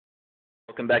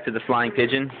Welcome back to the Flying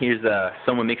Pigeon. Here's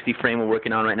some Mixie frame we're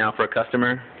working on right now for a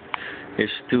customer. Here's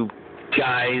two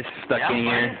guys stuck in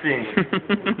here.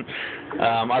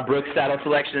 Our Brooks saddle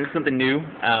selection is something new.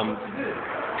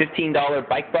 $15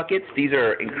 bike buckets. These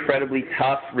are incredibly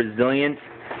tough, resilient.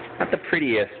 Not the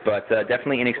prettiest, but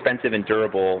definitely inexpensive and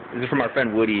durable. This is from our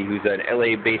friend Woody, who's an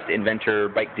LA-based inventor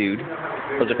bike dude.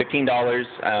 Those are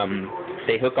 $15.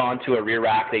 They hook onto a rear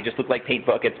rack. They just look like paint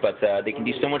buckets, but they can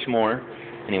do so much more.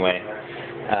 Anyway,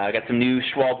 I got some new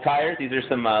Schwalbe tires. These are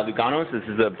some Luganos. This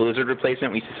is a Blizzard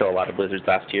replacement. We used to sell a lot of Blizzards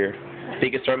last year.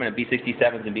 Big assortment of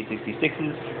B67s and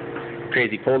B66s.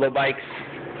 Crazy polo bikes.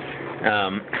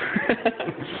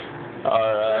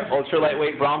 Our ultra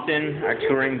lightweight Brompton, our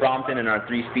touring Brompton, and our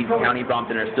 3-speed county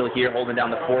Brompton are still here holding down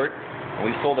the fort. And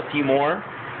we've sold a few more.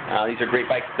 These are great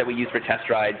bikes that we use for test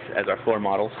rides as our floor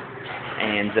models.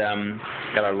 And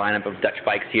got our lineup of Dutch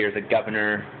bikes here. The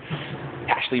Governor,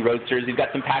 Pashley Roadsters. We've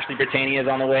got some Pashley Britannias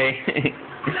on the way.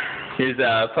 Here's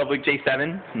a Public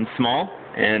J7 in small.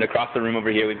 And across the room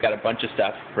over here, we've got a bunch of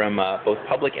stuff from both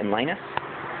Public and Linus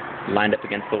lined up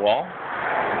against the wall.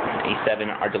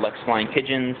 A7, our deluxe Flying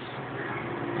Pigeons,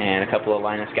 and a couple of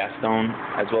Linus Gaston,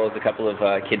 as well as a couple of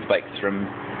kids' bikes from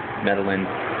Netherlands.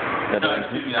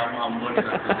 Yeah, I'm looking at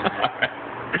this.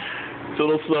 It's a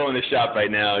little slow in the shop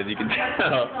right now, as you can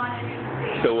tell.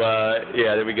 So,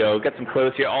 yeah, there we go. Got some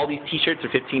clothes here. All these T-shirts are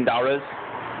 $15.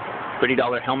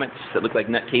 $30 helmets that look like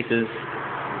nut cases.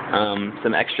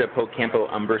 Some extra Campo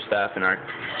Umber stuff, and our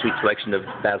sweet selection of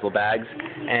Basil bags.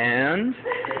 And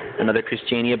another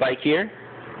Christiania bike here.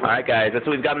 All right, guys, that's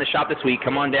what we've got in the shop this week.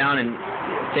 Come on down and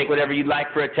take whatever you'd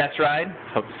like for a test ride.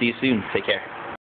 Hope to see you soon. Take care.